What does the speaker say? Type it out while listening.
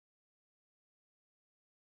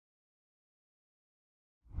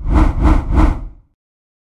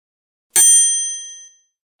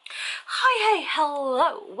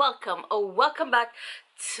hello, welcome or welcome back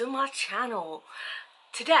to my channel.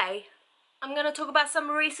 Today I'm gonna talk about some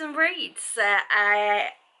recent reads,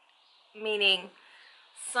 meaning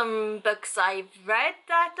some books I've read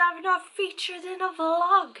that I've not featured in a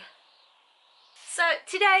vlog. So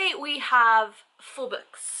today we have four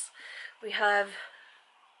books.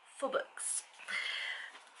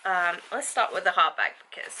 Let's start with the hardback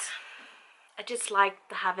because I just like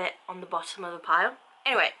to have it on the bottom of the pile.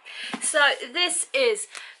 Anyway, so this is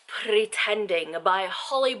Pretending by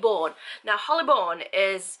Holly Bourne. Now, Holly Bourne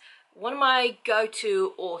is one of my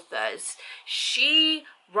go-to authors. She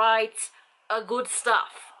writes good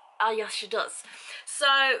stuff. Ah, yes, she does. So,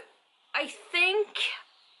 I think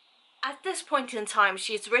at this point in time,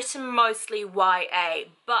 she's written mostly YA,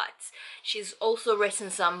 but she's also written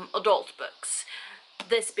some adult books.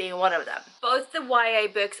 This being one of them. Both the YA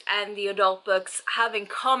books and the adult books have in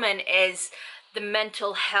common is the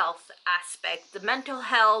mental health aspect, the mental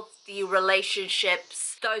health, the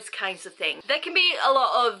relationships, those kinds of things. There can be a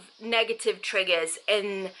lot of negative triggers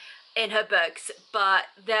in her books, but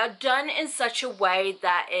they're done in such a way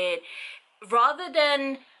that it, rather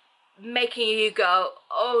than making you go,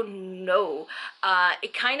 oh no,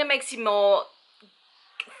 it kind of makes you more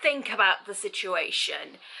think about the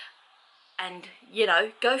situation and, you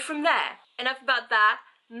know, go from there. Enough about that.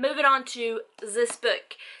 Moving on to this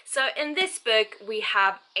book. So in this book we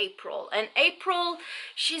have April, and April,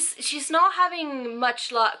 she's not having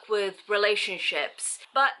much luck with relationships,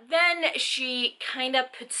 but then she kind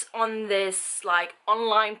of puts on this like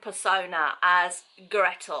online persona as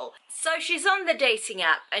Gretel. So she's on the dating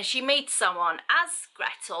app and she meets someone as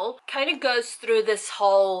Gretel, kind of goes through this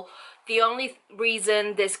whole, the only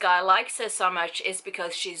reason this guy likes her so much is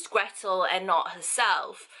because she's Gretel and not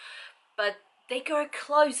herself. But they go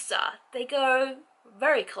closer, they go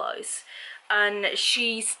very close, and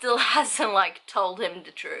she still hasn't like told him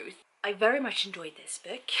the truth. I very much enjoyed this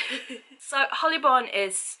book. So Holly Bourne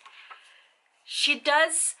she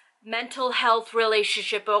does mental health,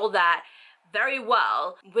 relationship, all that very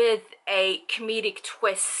well with a comedic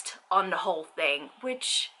twist on the whole thing,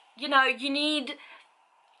 which, you know, you need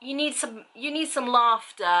some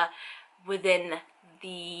laughter within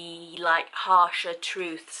the like harsher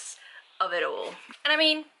truths of it all. And I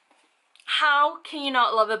mean, how can you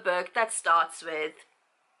not love a book that starts with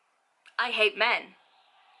I hate men?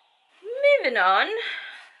 Moving on.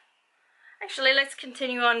 Actually, let's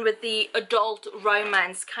continue on with the adult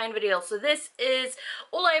romance kind of a deal. So this is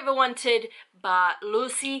All I Ever Wanted by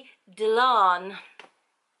Lucy Dillon.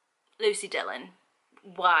 Lucy Dillon.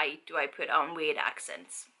 Why do I put on weird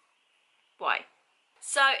accents? Why?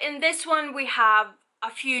 So in this one we have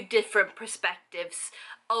a few different perspectives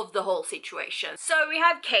of the whole situation. So we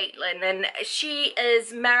have Caitlin, and she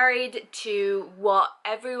is married to what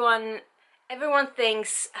everyone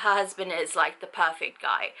thinks her husband is like the perfect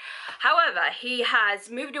guy. However, he has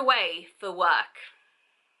moved away for work,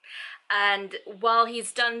 and while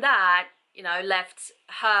he's done that, you know, left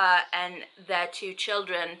her and their two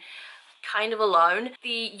children kind of alone.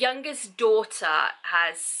 The youngest daughter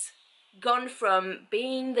has gone from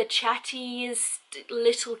being the chattiest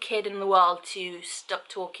little kid in the world to stop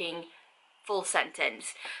talking full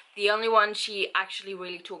sentence. The only one she actually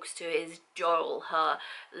really talks to is Joel, her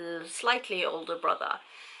slightly older brother.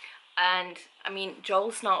 And I mean,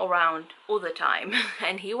 Joel's not around all the time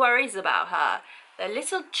and he worries about her. They're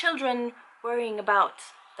little children worrying about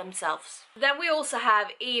themselves. Then we also have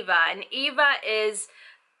Eva, and Eva is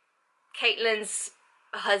Caitlin's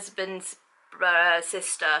husband's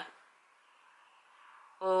sister,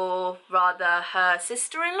 or rather her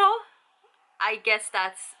sister-in-law. I guess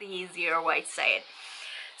that's the easier way to say it.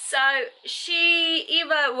 So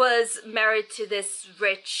Eva was married to this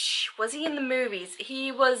rich, was he in the movies?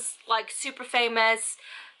 He was like super famous,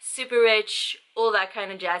 super rich, all that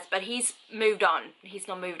kind of jazz, but he's moved on. He's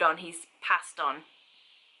not moved on, he's passed on.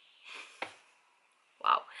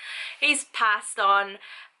 Wow. He's passed on.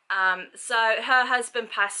 So her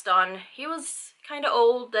husband passed on. He was kind of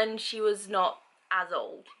old and she was not as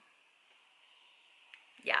old.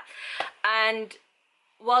 Yeah. And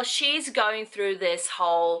while she's going through this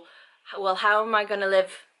whole, well, how am I going to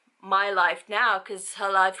live my life now? Because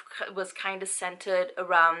her life was kind of centered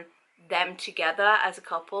around them together as a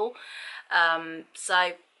couple.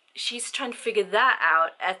 So she's trying to figure that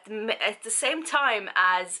out at the same time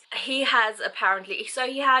as he has apparently, so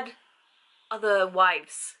he had other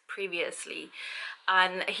wives previously,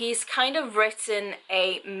 and he's kind of written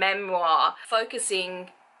a memoir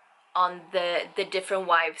focusing on the different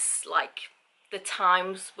wives, like the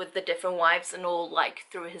times with the different wives and all, like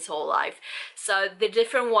through his whole life. So the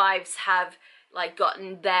different wives have like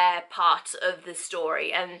gotten their part of the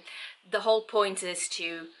story, and the whole point is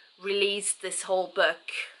to release this whole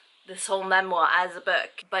book, this whole memoir as a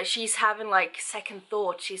book. But she's having like second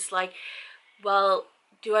thought. She's like, well,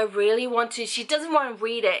 do I really want to? She doesn't want to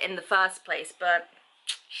read it in the first place, but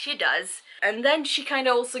she does. And then she kind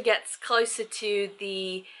of also gets closer to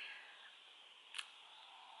the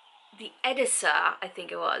editor, I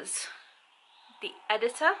think it was. The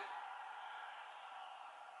editor?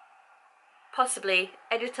 Possibly.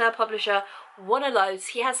 Editor, publisher, one of those.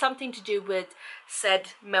 He has something to do with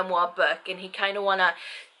said memoir book, and he kind of want to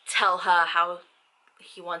tell her how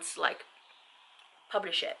he wants to, like,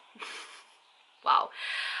 publish it. Wow.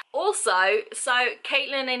 Also, so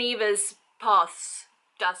Caitlin and Eva's paths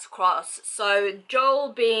does cross. So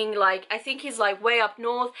Joel being like, I think he's like way up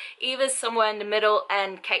north, Eva's somewhere in the middle,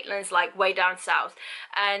 and Caitlin's like way down south.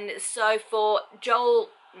 And so for Joel,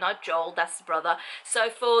 not Joel, that's the brother, so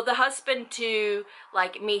for the husband to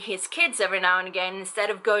like meet his kids every now and again, instead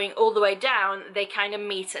of going all the way down, they kind of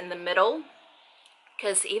meet in the middle,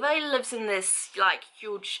 because Eva lives in this like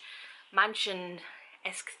huge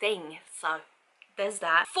mansion-esque thing, so there's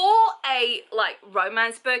that. For a like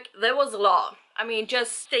romance book, there was a lot. I mean,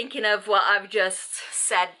 just thinking of what I've just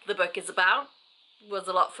said the book is about was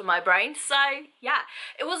a lot for my brain. So yeah,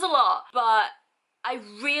 it was a lot, but I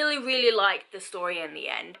really liked the story in the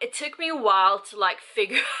end. It took me a while to like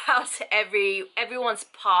figure out everyone's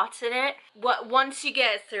part in it. Once you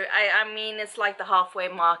get through, I mean, it's like the halfway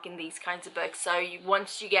mark in these kinds of books. So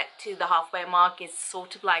once you get to the halfway mark, it's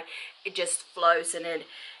sort of like it just flows and it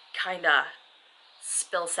kind of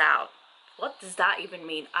spills out. What does that even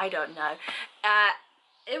mean? I don't know.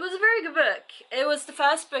 It was a very good book. It was the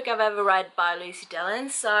first book I've ever read by Lucy Dillon,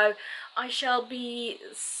 so I shall be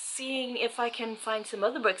seeing if I can find some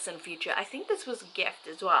other books in the future. I think this was a gift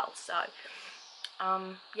as well, so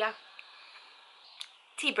yeah.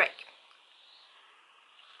 Tea break.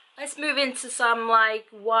 Let's move into some like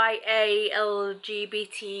YA,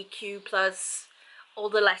 LGBTQ plus, all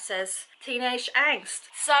the letters, teenage angst.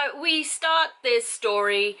 So we start this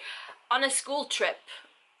story on a school trip,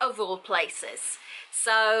 of all places.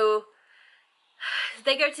 So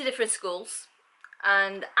they go to different schools,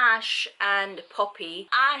 and Ash and Poppy,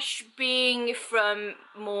 Ash being from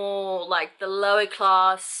more like the lower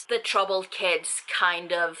class, the troubled kids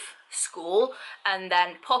kind of school, and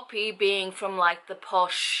then Poppy being from like the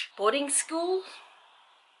posh boarding school,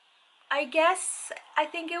 I guess, I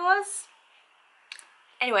think it was.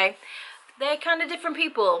 Anyway, they're kind of different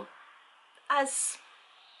people, as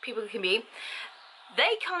people can be.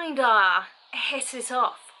 They kind of hit it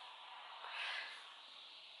off.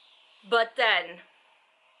 But then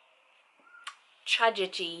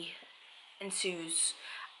tragedy ensues,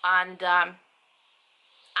 and Ash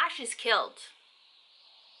is killed.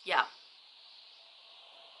 Yeah.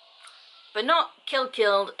 But not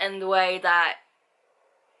killed in the way that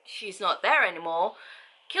she's not there anymore.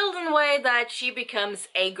 Killed in the way that she becomes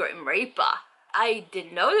a Grim Reaper. I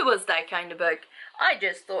didn't know there was that kind of book. I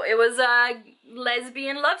just thought it was a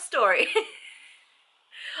lesbian love story.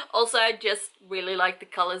 Also, I just really like the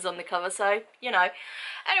colours on the cover, so, you know.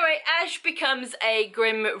 Anyway, Ash becomes a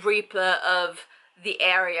Grim Reaper of the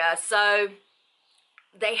area, so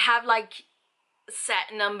they have like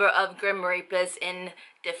set number of Grim Reapers in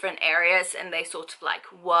different areas, and they sort of like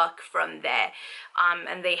work from there.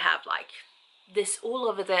 And they have like this all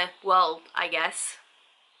over the world, I guess.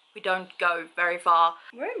 We don't go very far.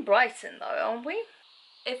 We're in Brighton though, aren't we?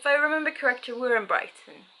 If I remember correctly, we're in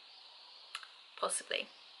Brighton. Possibly.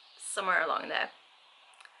 Somewhere along there.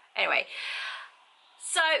 Anyway.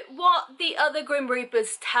 So what the other Grim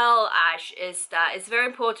Reapers tell Ash is that it's very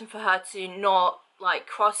important for her to not like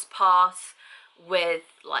cross paths with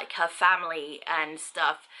like her family and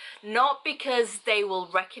stuff. Not because they will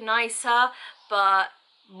recognize her, but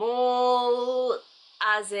more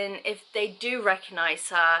as in if they do recognize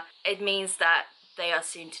her, it means that they are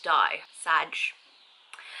soon to die. Sag.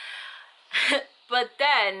 But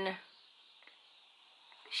then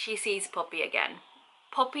she sees Poppy again.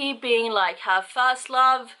 Poppy being like her first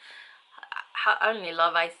love, her only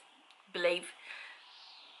love, I believe.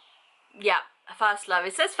 Yeah, her first love.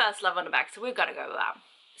 It says first love on the back, so we've got to go with that.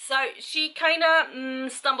 So she kind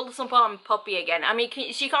of stumbles upon Poppy again. I mean,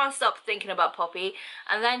 she can't stop thinking about Poppy,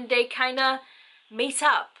 and then they kind of meet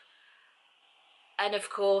up. And of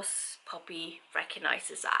course, Poppy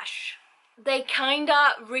recognizes Ash. They kind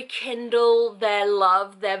of rekindle their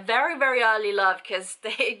love, their very early love, because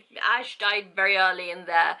Ash died very early in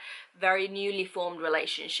their very newly formed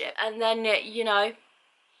relationship. And then, you know,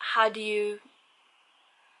 how do you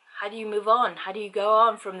move on? How do you go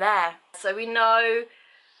on from there? So we know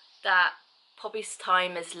that Poppy's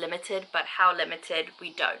time is limited, but how limited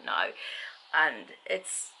we don't know. And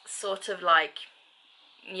it's sort of like,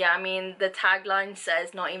 yeah, I mean, the tagline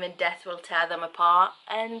says not even death will tear them apart,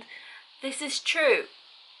 and this is true.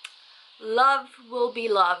 Love will be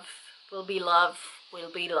love, will be love,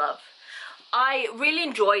 will be love. I really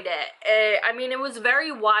enjoyed it. I mean, it was very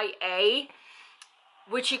YA,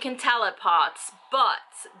 which you can tell at parts,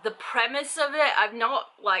 but the premise of it, I've not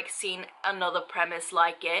like seen another premise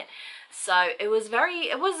like it. So it was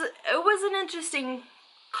an interesting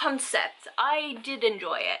concept. I did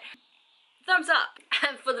enjoy it. Thumbs up.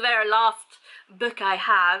 And for the very last book I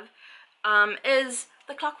have is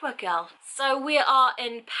The Clockwork Girl. So we are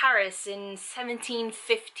in Paris in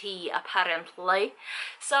 1750 apparently.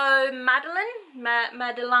 So Madeline,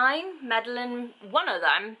 one of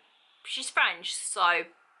them, she's French, so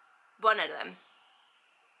one of them,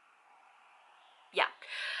 yeah.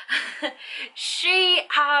 she's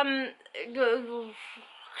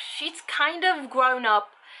kind of grown up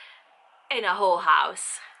in a whole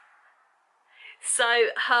house. So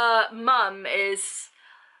her mum is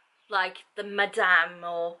like the madame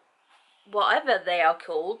or whatever they are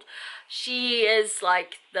called. She is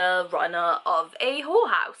like the runner of a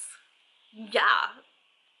whorehouse. Yeah.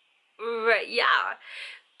 Right, yeah.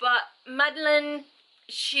 But Madeline,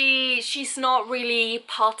 she's not really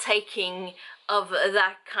partaking of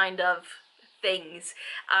that kind of things.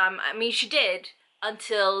 I mean, she did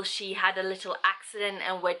until she had a little accident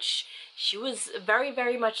in which she was very,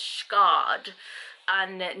 very much scarred,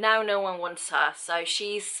 and now no one wants her, so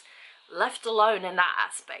she's left alone in that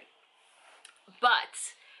aspect.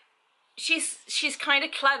 But she's kind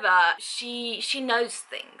of clever. She knows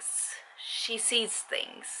things. She sees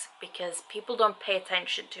things because people don't pay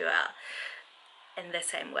attention to her in the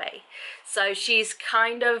same way. So she's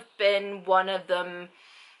kind of been one of them.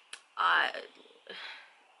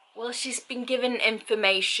 Well, she's been given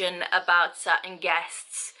information about certain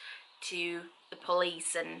guests to the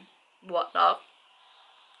police and whatnot,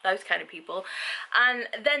 those kind of people, and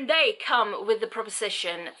then they come with the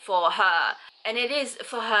proposition for her, and it is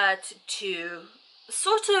for her to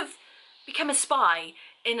sort of become a spy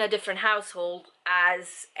in a different household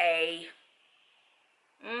as a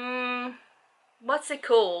what's it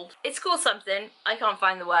called? It's called something, I can't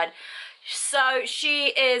find the word. So she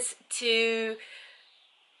is to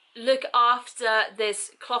look after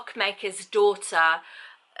this clockmaker's daughter,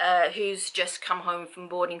 who's just come home from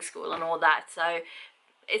boarding school and all that. So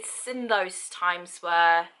it's in those times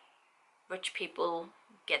where rich people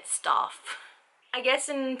get staff. I guess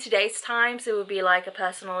in today's times it would be like a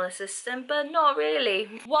personal assistant, but not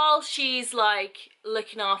really. While she's like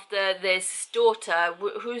looking after this daughter,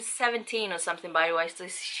 who's 17 or something, by the way, so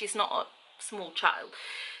she's not a small child.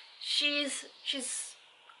 She's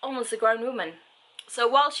almost a grown woman. So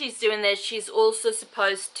while she's doing this, she's also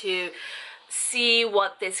supposed to see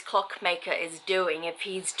what this clockmaker is doing, if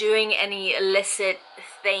he's doing any illicit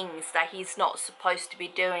things that he's not supposed to be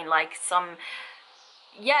doing, like some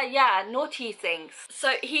naughty things.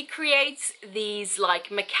 So he creates these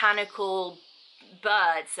like mechanical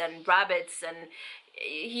birds and rabbits, and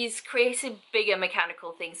he's created bigger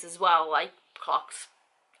mechanical things as well, like clocks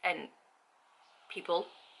and people.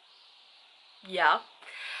 Yeah.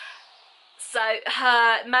 So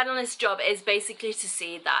Madeline's job is basically to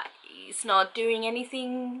see that he's not doing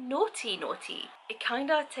anything naughty. It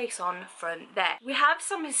kind of takes on from there. We have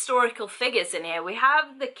some historical figures in here. We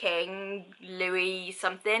have the king, Louis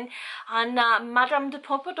something, and Madame de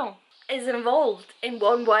Pompadour is involved in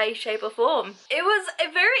one way, shape or form. It was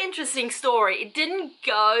a very interesting story. It didn't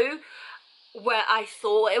go where I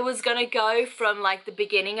thought it was gonna go from like the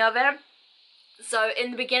beginning of it. So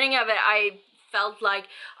in the beginning of it, I felt like,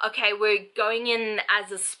 okay, we're going in as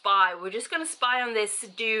a spy. We're just gonna spy on this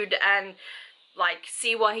dude and like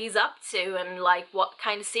see what he's up to and like what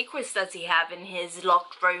kind of secrets does he have in his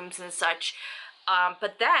locked rooms and such.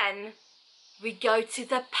 But then we go to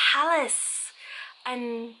the palace,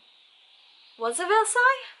 and was it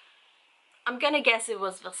Versailles? I'm gonna guess it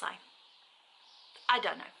was Versailles. I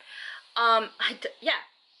don't know. Yeah,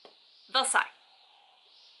 Versailles.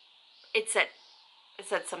 It said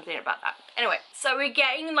something about that. Anyway, so we're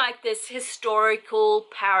getting like this historical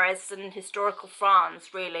Paris and historical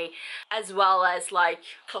France, really, as well as like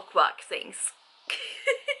clockwork things.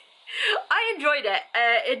 I enjoyed it.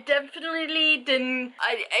 It definitely didn't,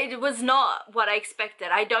 it was not what I expected.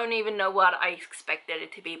 I don't even know what I expected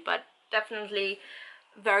it to be, but definitely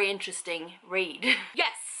very interesting read.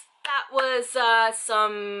 Yes, that was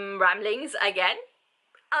some ramblings again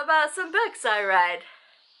about some books I read.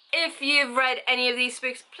 If you've read any of these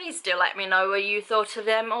books, please do let me know what you thought of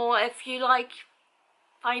them, or if you like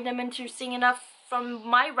find them interesting enough from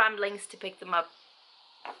my ramblings to pick them up,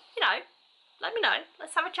 you know, let me know.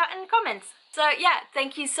 Let's have a chat in the comments. So yeah,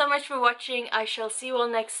 thank you so much for watching. I shall see you all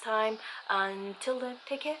next time. Until then,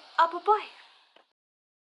 take care. Oh, bye-bye.